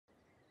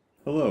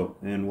Hello,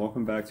 and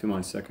welcome back to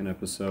my second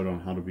episode on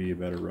how to be a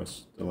better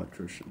Rust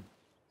electrician.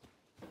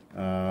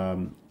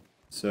 Um,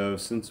 so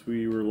since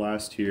we were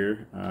last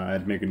here, I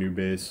had to make a new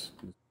base,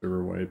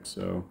 server wipe,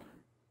 so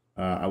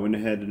I went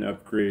ahead and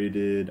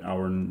upgraded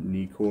our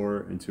knee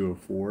core into a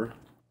 4,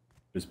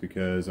 just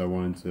because I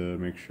wanted to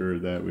make sure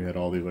that we had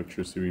all the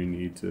electricity we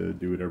need to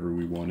do whatever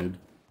we wanted.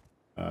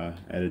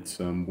 Added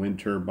some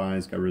wind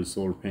turbines, got rid of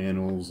solar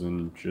panels,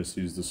 and just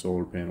used the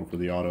solar panel for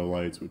the auto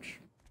lights, which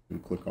I'm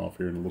going to click off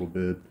here in a little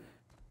bit.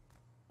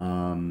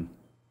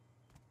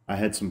 I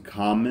had some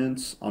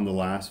comments on the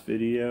last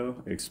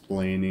video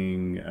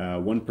explaining,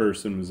 one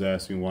person was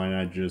asking why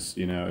not just,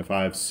 if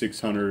I have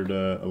 600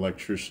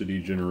 electricity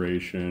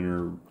generation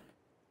or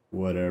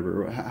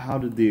whatever. How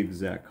did the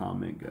exact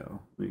comment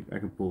go? I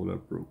can pull it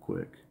up real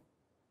quick.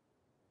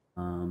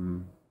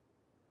 Um,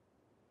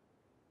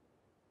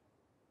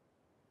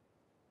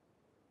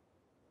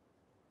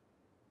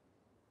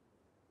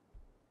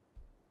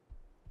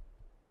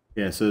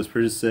 Yeah, so this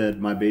person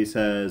said, my base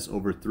has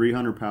over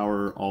 300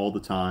 power all the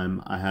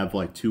time. I have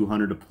like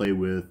 200 to play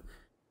with.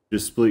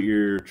 Just split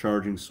your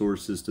charging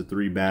sources to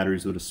 3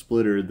 batteries with a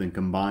splitter, then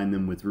combine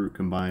them with root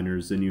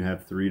combiners. Then you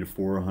have 3 to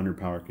 400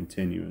 power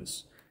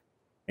continuous.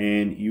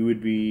 And you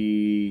would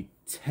be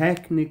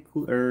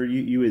technically, or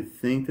you would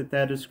think that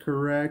that is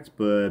correct,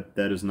 but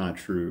that is not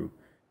true.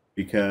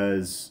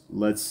 Because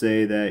let's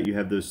say that you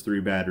have those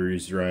 3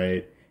 batteries,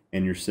 right?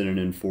 And you're sitting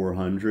in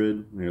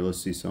 400. Here,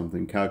 let's see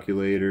something.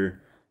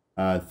 Calculator.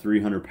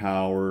 300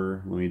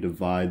 power. Let me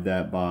divide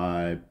that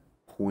by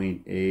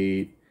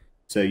 0.8.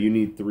 So you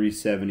need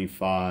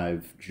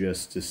 375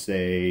 just to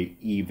say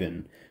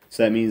even.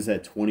 So that means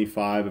that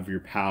 25 of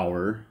your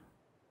power.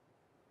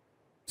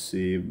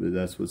 See, but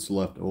that's what's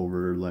left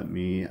over. Let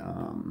me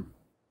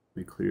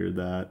clear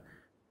that.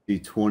 The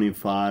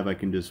 25, I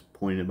can just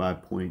point it by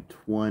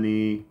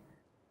 0.20.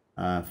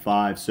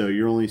 5. So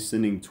you're only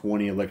sending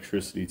 20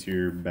 electricity to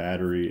your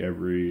battery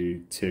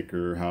every tick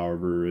or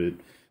however it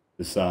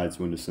decides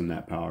when to send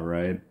that power,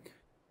 right?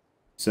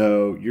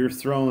 So you're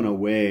throwing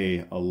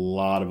away a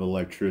lot of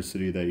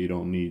electricity that you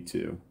don't need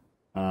to.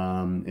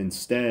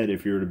 Instead,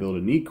 if you were to build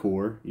a knee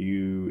core,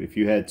 if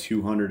you had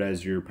 200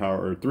 as your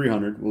power, or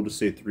 300, we'll just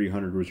say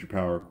 300 was your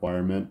power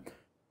requirement,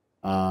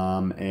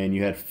 and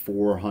you had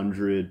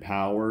 400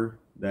 power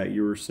that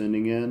you were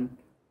sending in,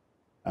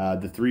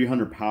 the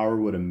 300 power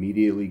would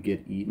immediately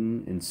get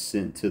eaten and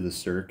sent to the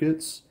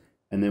circuits,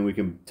 and then we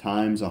can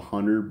times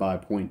 100 by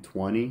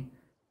 0.20.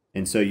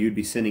 And so you'd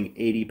be sending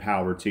 80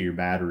 power to your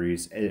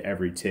batteries at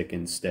every tick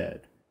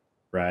instead,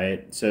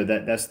 right? So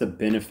that's the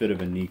benefit of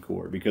a knee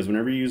core, because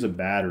whenever you use a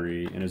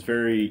battery, and it's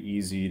very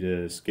easy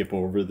to skip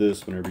over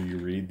this whenever you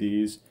read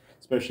these,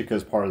 especially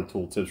because part of the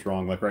tooltip's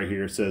wrong. Like right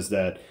here it says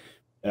that,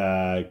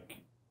 yeah,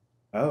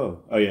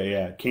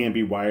 can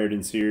be wired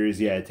in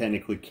series. Yeah, it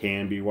technically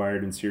can be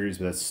wired in series,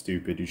 but that's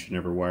stupid. You should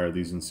never wire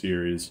these in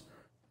series.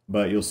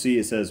 But you'll see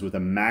it says with a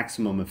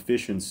maximum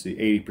efficiency,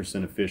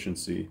 80%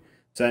 efficiency.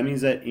 So that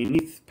means that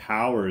any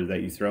power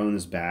that you throw in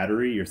this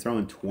battery, you're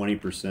throwing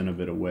 20%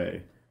 of it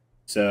away.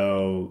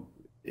 So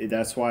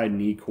that's why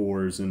knee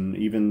cores, and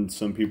even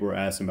some people are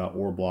asking about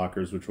ore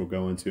blockers, which we'll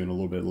go into in a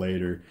little bit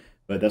later.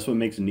 But that's what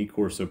makes a knee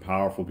core so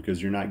powerful,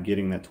 because you're not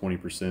getting that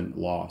 20%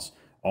 loss.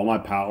 All my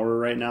power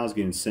right now is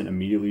getting sent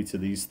immediately to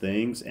these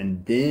things.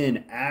 And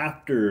then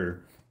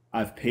after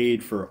I've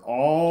paid for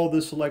all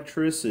this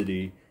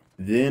electricity,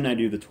 then I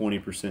do the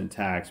 20%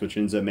 tax, which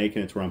ends up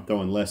making it to where I'm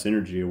throwing less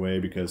energy away,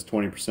 because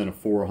 20% of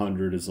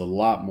 400 is a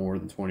lot more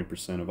than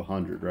 20% of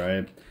 100,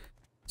 right?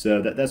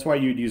 So that's why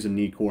you'd use a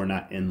knee core,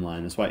 not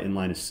inline. That's why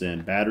inline is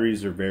sin.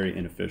 Batteries are very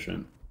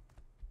inefficient.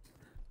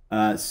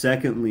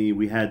 Secondly,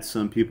 we had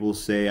some people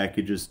say I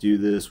could just do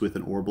this with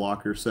an ore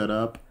blocker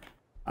setup.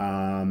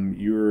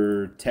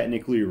 You're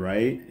technically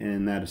right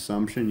in that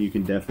assumption. You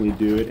can definitely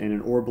do it, and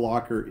an ore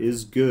blocker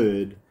is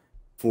good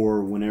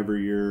for whenever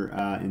you're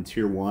in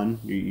tier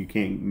 1. You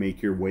can't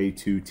make your way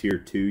to tier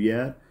 2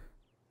 yet,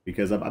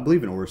 because I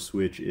believe an ore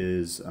switch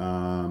is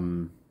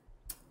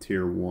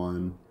tier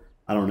 1.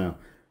 I don't know.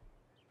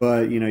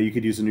 But you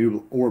could use a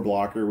new ore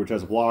blocker, which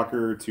has a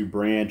blocker, 2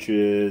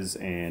 branches,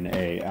 and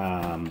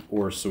a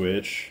ore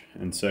switch.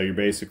 And so you're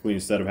basically,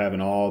 instead of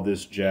having all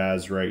this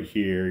jazz right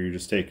here, you're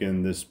just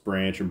taking this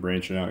branch and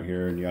branching out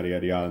here, and yada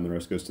yada yada, and the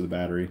rest goes to the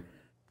battery.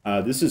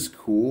 This is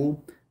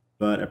cool,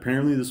 but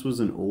apparently this was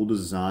an old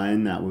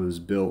design that was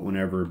built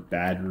whenever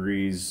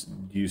batteries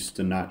used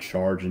to not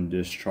charge and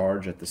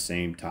discharge at the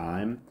same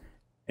time.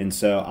 And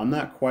so I'm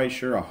not quite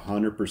sure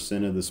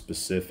 100% of the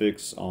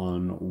specifics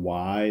on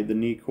why the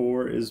knee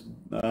core is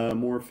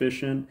more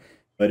efficient,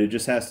 but it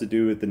just has to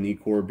do with the knee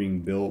core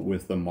being built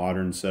with the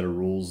modern set of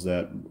rules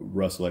that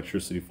Rust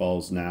electricity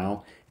follows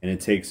now, and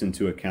it takes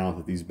into account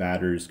that these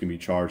batteries can be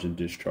charged and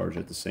discharged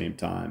at the same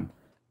time.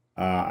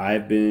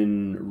 I've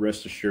been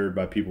rest assured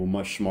by people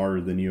much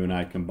smarter than you and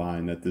I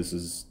combined that this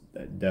is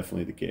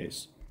definitely the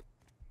case.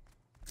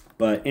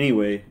 But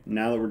anyway,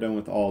 now that we're done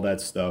with all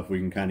that stuff, we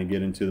can kind of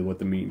get into what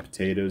the meat and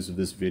potatoes of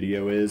this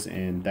video is,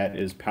 and that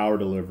is power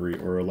delivery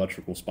or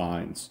electrical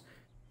spines.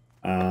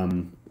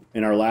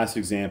 in our last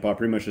example, I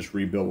pretty much just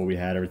rebuilt what we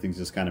had. Everything's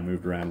just kind of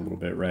moved around a little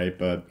bit, right?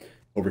 But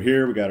over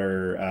here, we got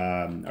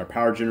our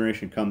power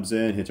generation comes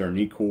in, hits our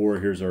knee core.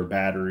 Here's our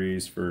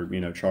batteries for,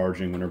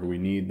 charging whenever we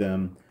need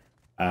them.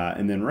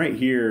 And then right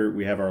here,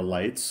 we have our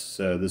lights.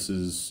 So this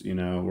is,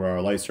 where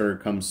our light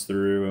circuit comes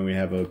through, and we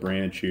have a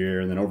branch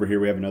here. And then over here,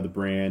 we have another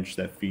branch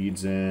that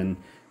feeds in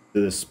to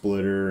the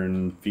splitter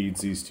and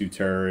feeds these two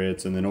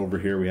turrets. And then over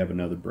here, we have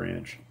another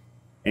branch.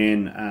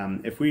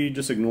 And if we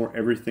just ignore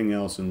everything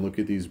else and look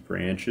at these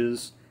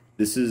branches,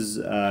 this is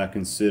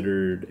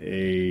considered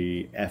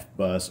a F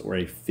bus or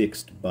a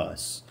fixed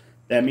bus.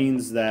 That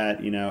means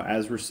that,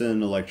 as we're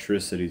sending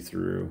electricity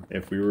through,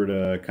 if we were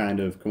to kind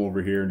of come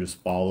over here and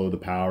just follow the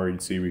power,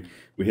 you'd see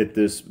we hit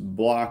this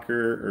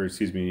blocker, or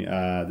excuse me,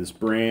 this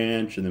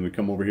branch, and then we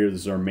come over here.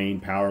 This is our main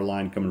power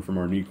line coming from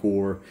our knee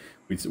core.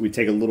 We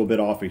take a little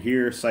bit off of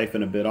here,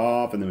 siphon a bit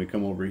off, and then we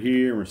come over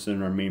here, and we're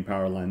sending our main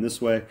power line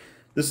this way.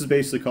 This is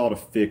basically called a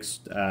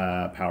fixed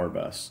power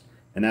bus.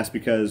 And that's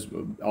because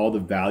all the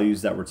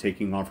values that we're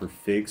taking off are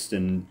fixed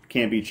and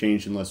can't be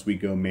changed unless we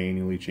go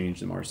manually change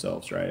them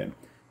ourselves, right?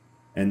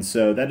 And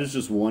so that is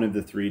just one of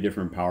the 3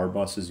 different power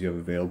buses you have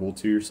available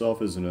to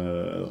yourself as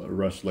a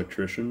Rush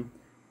electrician.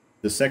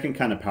 The second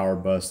kind of power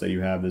bus that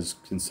you have is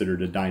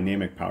considered a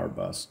dynamic power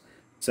bus.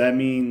 So that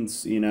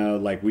means,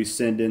 like we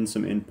send in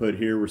some input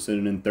here, we're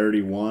sending in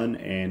 31,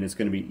 and it's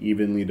going to be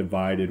evenly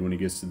divided when it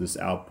gets to this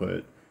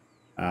output.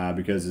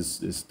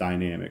 Because it's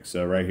dynamic.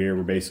 So right here,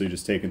 we're basically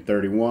just taking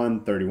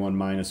 31. 31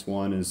 minus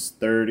 1 is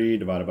 30.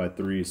 Divided by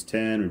 3 is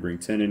 10. We bring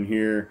 10 in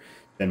here.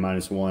 10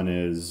 minus 1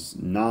 is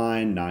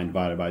 9. 9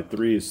 divided by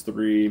 3 is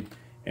 3.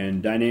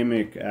 And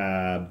dynamic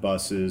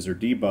buses or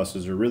D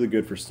buses are really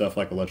good for stuff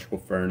like electrical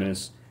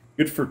furnace.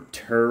 Good for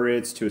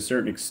turrets to a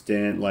certain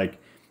extent.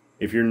 Like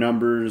if your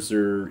numbers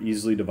are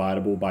easily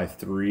dividable by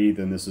 3,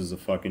 then this is a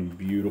fucking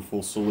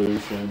beautiful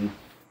solution.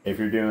 If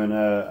you're doing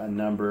a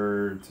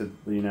number to,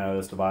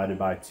 that's divided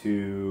by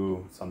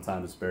 2,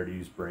 sometimes it's better to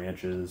use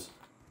branches,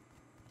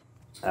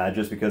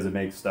 just because it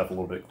makes stuff a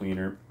little bit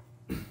cleaner.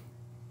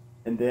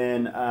 And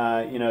then,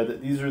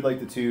 these are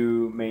like the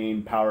 2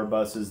 main power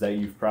buses that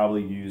you've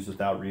probably used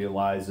without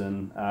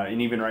realizing.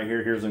 And even right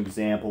here, here's an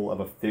example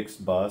of a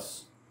fixed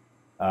bus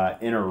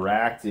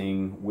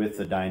interacting with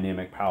the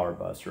dynamic power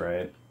bus,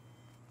 right?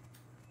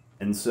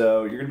 And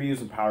so you're going to be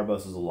using power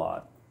buses a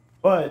lot.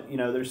 But,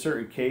 there's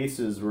certain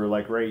cases where,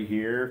 like right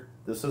here,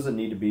 this doesn't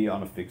need to be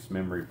on a fixed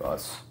memory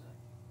bus.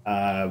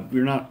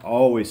 We're not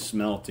always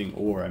smelting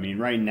ore. I mean,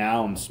 right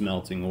now I'm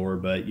smelting ore,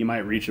 but you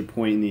might reach a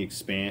point in the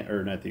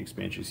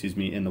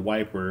in the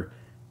wipe where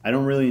I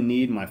don't really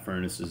need my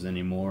furnaces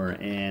anymore,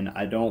 and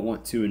I don't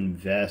want to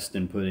invest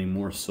in putting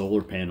more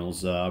solar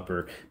panels up,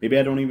 or maybe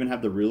I don't even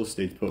have the real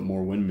estate to put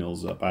more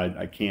windmills up.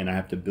 I can't. I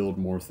have to build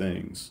more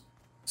things.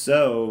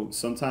 So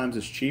sometimes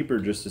it's cheaper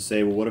just to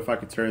say, well, what if I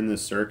could turn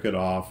this circuit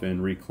off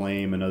and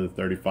reclaim another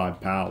 35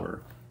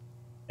 power?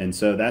 And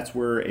so that's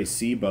where a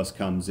C bus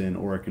comes in,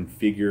 or a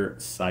configure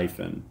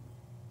siphon.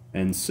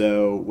 And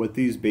so what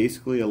these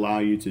basically allow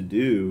you to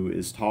do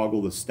is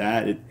toggle the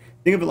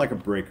think of it like a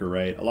breaker,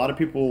 right? A lot of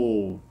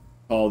people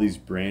call these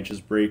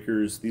branches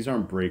breakers. These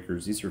aren't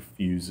breakers, these are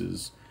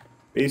fuses.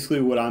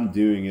 Basically what I'm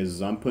doing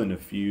is I'm putting a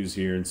fuse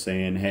here and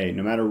saying, hey,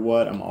 no matter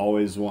what, I'm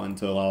always wanting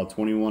to allow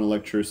 21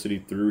 electricity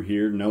through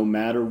here, no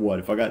matter what.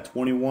 If I got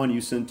 21, you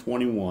send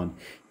 21.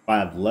 If I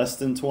have less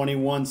than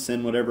 21,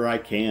 send whatever I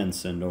can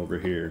send over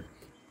here.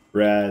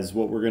 Whereas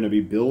what we're going to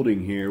be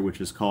building here,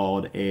 which is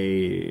called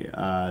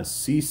a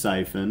C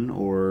siphon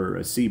or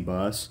a C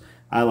bus,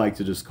 I like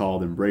to just call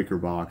them breaker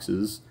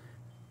boxes,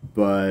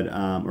 but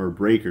or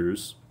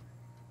breakers.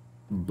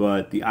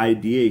 But the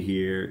idea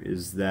here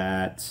is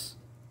that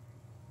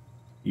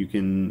you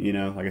can,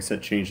 like I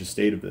said, change the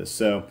state of this.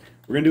 So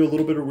we're going to do a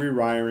little bit of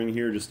rewiring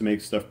here just to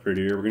make stuff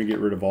prettier. We're going to get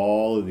rid of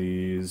all of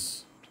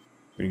these.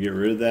 We're going to get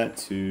rid of that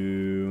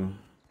too.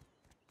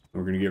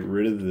 We're going to get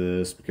rid of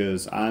this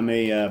because I'm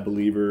a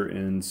believer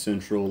in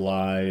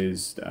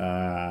centralized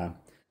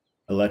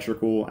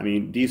electrical. I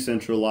mean,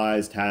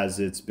 decentralized has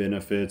its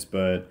benefits,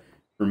 but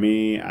for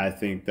me, I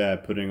think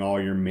that putting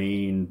all your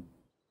main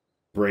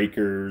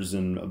breakers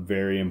and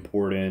very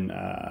important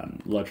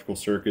electrical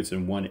circuits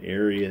in one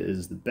area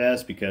is the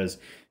best, because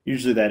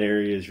usually that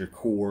area is your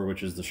core,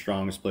 which is the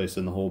strongest place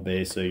in the whole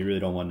base, so you really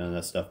don't want none of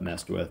that stuff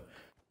messed with.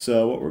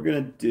 So what we're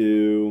going to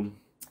do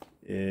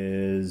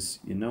is,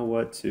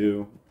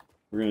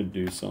 we're going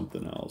to do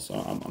something else.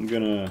 I'm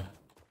going to...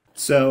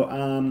 So,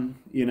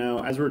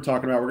 as we're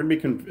talking about, we're going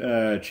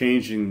to be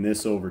changing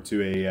this over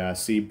to a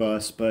C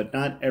bus, but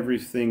not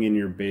everything in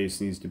your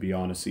base needs to be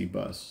on a C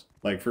bus.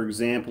 Like, for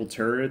example,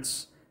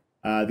 turrets.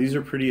 These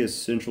are pretty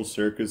essential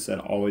circuits that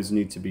always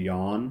need to be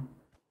on,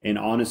 and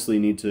honestly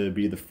need to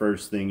be the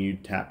first thing you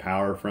tap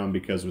power from,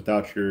 because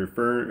without your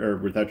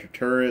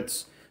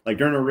turrets, like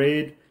during a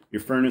raid, your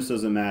furnace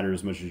doesn't matter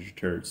as much as your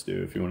turrets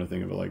do, if you want to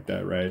think of it like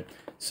that, right?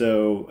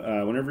 So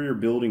whenever you're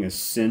building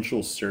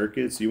essential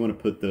circuits, you want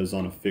to put those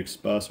on a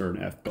fixed bus or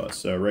an F bus.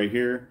 So right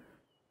here,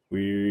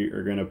 we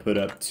are going to put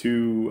up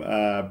 2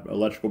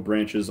 electrical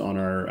branches on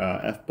our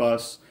F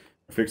bus.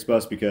 fixed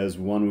bus because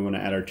one, we want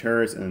to add our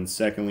turrets, and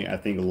secondly, I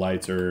think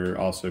lights are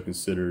also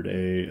considered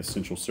a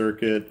essential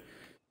circuit.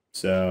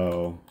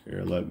 So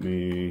here, let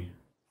me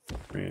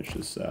branch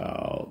this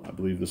out. I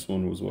believe this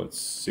one was what,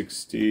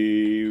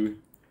 60.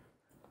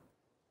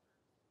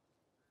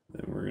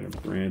 Then we're gonna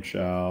branch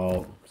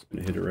out. Just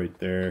gonna hit it right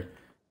there.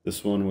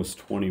 This one was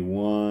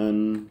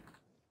 21.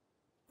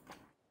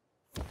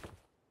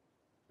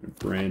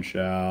 Branch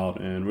out,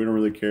 and we don't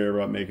really care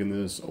about making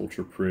this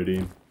ultra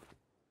pretty.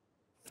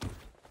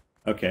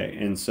 Okay,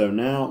 and so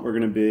now we're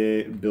going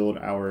to build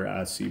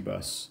our C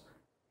bus.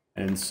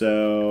 And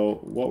so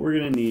what we're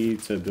going to need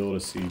to build a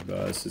C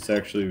bus, it's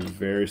actually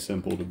very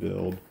simple to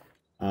build.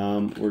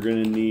 We're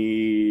going to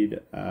need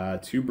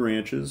 2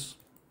 branches.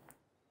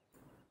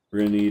 We're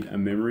going to need a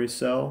memory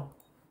cell.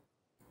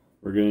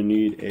 We're going to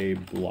need a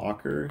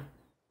blocker.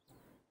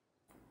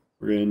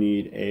 We're going to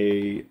need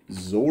a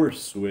XOR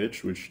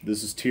switch, which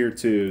this is tier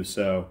 2,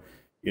 so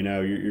you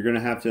know you're going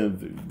to have to,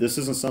 this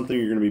isn't something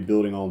you're going to be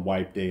building on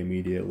wipe day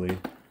immediately.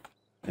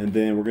 And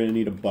then we're going to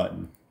need a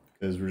button,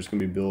 because we're just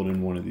going to be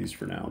building one of these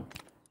for now.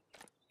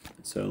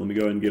 So let me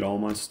go ahead and get all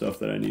my stuff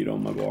that I need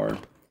on my bar.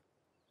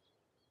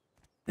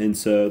 And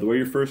so the way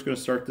you're first going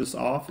to start this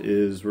off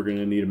is we're going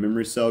to need a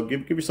memory cell.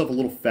 Give yourself a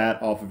little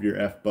fat off of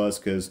your F bus,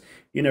 because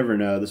you never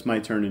know, this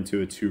might turn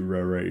into a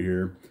 2-row right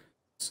here.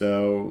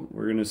 So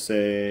we're going to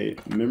say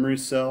memory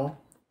cell.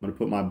 I'm going to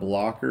put my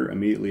blocker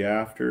immediately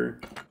after.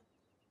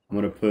 I'm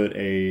going to put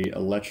a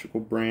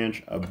electrical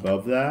branch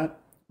above that.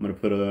 I'm going to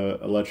put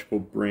an electrical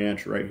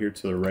branch right here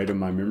to the right of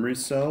my memory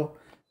cell.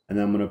 And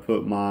then I'm going to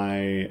put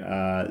my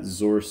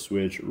XOR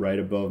switch right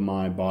above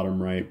my bottom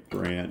right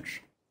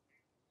branch.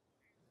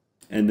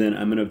 And then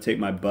I'm going to take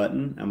my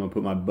button. I'm going to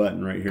put my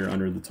button right here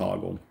under the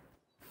toggle.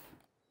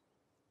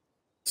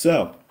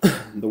 So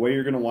the way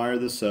you're going to wire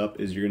this up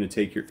is you're going to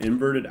take your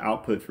inverted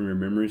output from your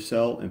memory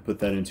cell and put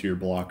that into your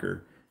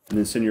blocker, and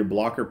then send your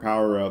blocker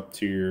power up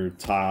to your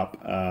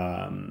top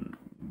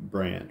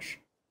branch.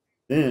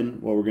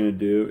 Then what we're going to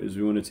do is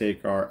we want to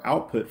take our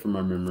output from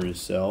our memory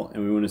cell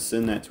and we want to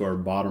send that to our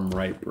bottom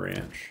right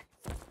branch.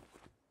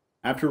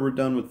 After we're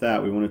done with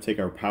that, we want to take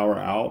our power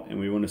out and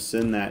we want to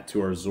send that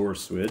to our XOR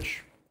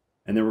switch.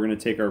 And then we're going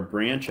to take our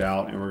branch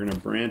out and we're going to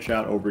branch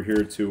out over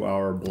here to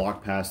our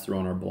block pass through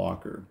on our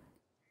blocker.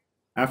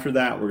 After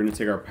that, we're going to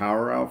take our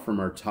power out from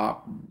our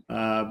top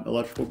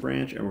electrical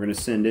branch and we're going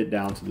to send it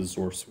down to the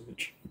XOR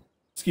switch.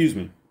 Excuse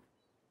me.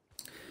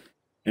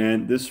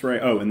 And this right,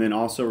 oh, and then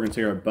also we're going to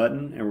take our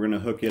button and we're going to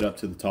hook it up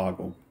to the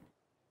toggle.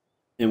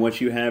 And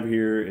what you have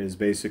here is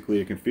basically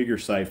a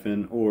configure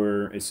siphon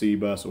or a C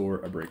bus or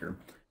a breaker.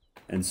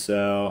 And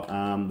so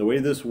the way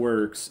this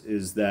works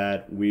is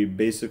that we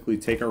basically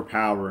take our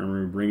power and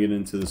we bring it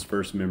into this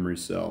first memory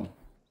cell.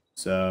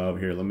 So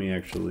here, let me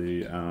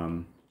actually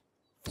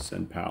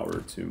send power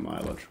to my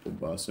electrical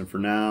bus. And for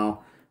now,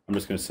 I'm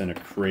just going to send a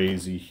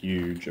crazy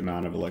huge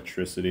amount of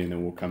electricity, and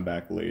then we'll come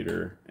back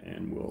later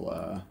and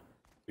we'll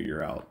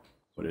figure out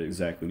what it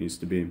exactly needs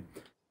to be.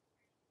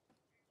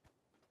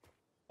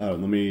 Oh,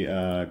 let me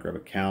grab a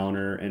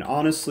counter. And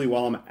honestly,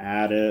 while I'm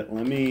at it,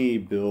 let me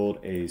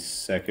build a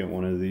second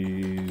one of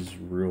these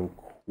real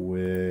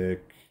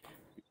quick.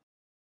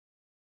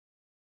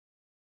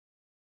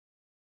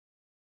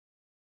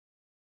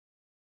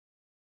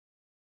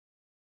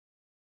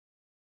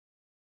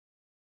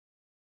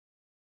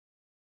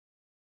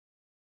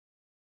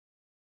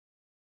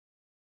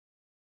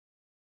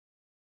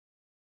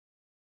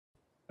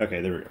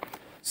 Okay, there we go.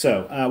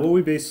 So what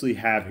we basically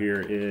have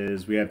here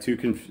is we have two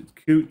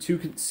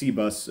C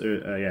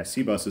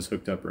buses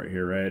hooked up right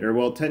here, right? Or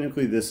well,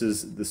 technically this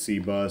is the C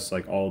bus,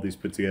 like all these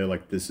put together,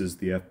 like this is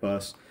the F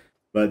bus,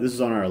 but this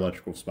is on our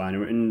electrical spine.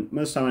 And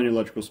most time on your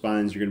electrical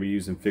spines, you're going to be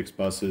using fixed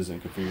buses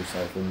and configure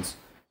siphons.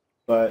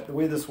 But the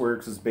way this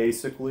works is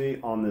basically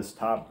on this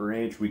top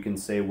branch, we can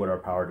say what our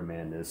power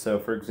demand is. So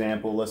for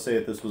example, let's say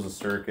if this was a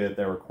circuit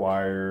that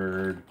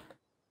required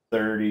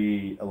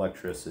 30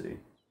 electricity.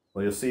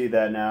 Well, you'll see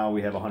that now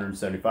we have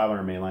 175 on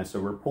our main line, so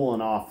we're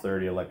pulling off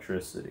 30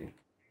 electricity.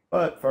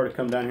 But if I were to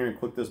come down here and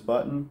click this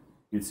button,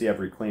 you'd see I've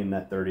reclaimed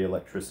that 30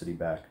 electricity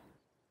back.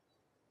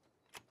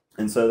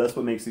 And so that's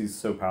what makes these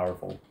so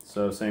powerful.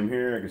 So same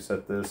here, I can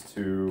set this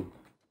to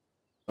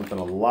something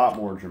a lot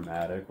more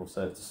dramatic. We'll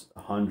set it to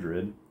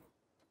 100.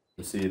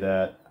 You see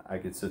that I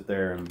could sit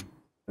there and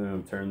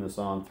boom, turn this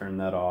on, turn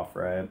that off,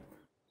 right?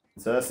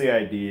 And so that's the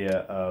idea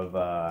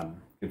of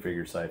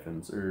configure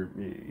siphons, or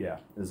yeah,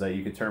 is that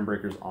you can turn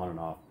breakers on and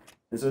off.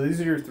 And so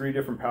these are your 3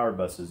 different power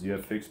buses. You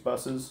have fixed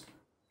buses,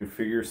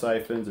 configure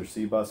siphons or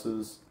C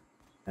buses,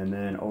 and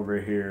then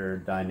over here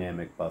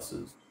dynamic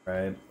buses,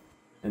 right?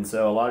 And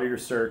so a lot of your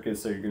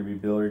circuits that you're going to be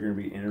building are going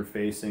to be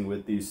interfacing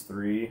with these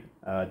 3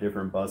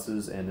 different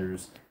buses, and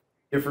there's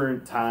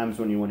different times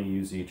when you want to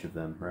use each of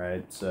them,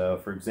 right? So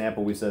for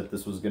example, we said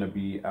this was going to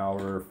be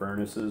our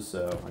furnaces,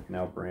 so I can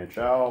now branch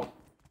out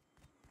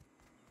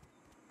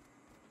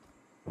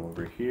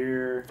over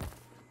here,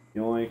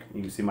 yoink.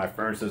 You can see my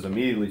furnaces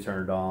immediately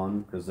turned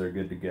on because they're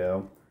good to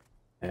go.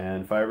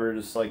 And if I were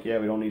just like, yeah,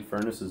 we don't need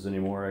furnaces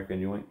anymore, I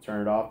can yoink,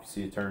 turn it off. You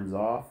see it turns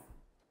off.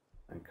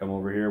 and come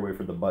over here, wait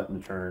for the button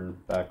to turn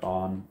back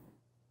on,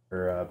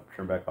 or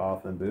turn back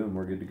off, and boom,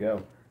 we're good to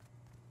go.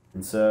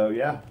 And so,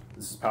 yeah,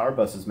 this is power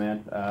buses,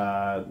 man.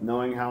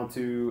 Knowing how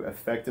to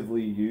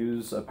effectively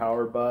use a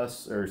power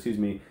bus, or excuse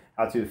me,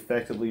 how to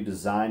effectively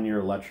design your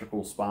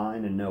electrical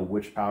spine and know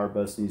which power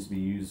bus needs to be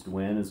used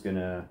when is going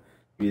to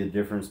be the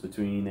difference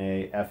between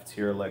a F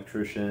tier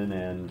electrician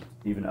and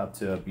even up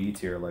to a B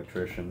tier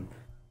electrician.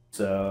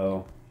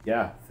 So,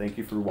 yeah, thank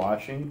you for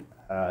watching.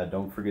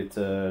 Don't forget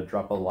to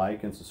drop a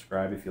like and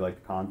subscribe if you like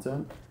the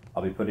content.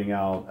 I'll be putting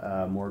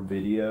out more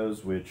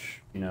videos,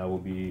 which, will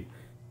be,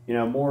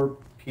 more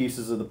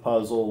pieces of the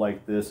puzzle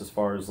like this, as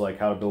far as like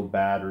how to build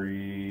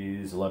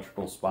batteries,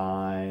 electrical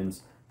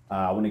spines.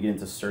 I want to get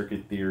into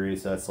circuit theory,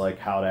 so that's like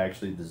how to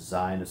actually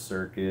design a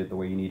circuit, the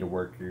way you need to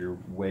work your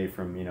way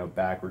from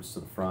backwards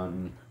to the front,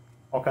 and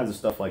all kinds of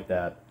stuff like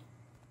that.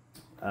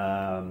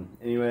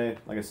 Anyway,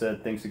 like I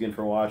said, thanks again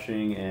for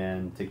watching,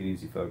 and take it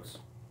easy, folks.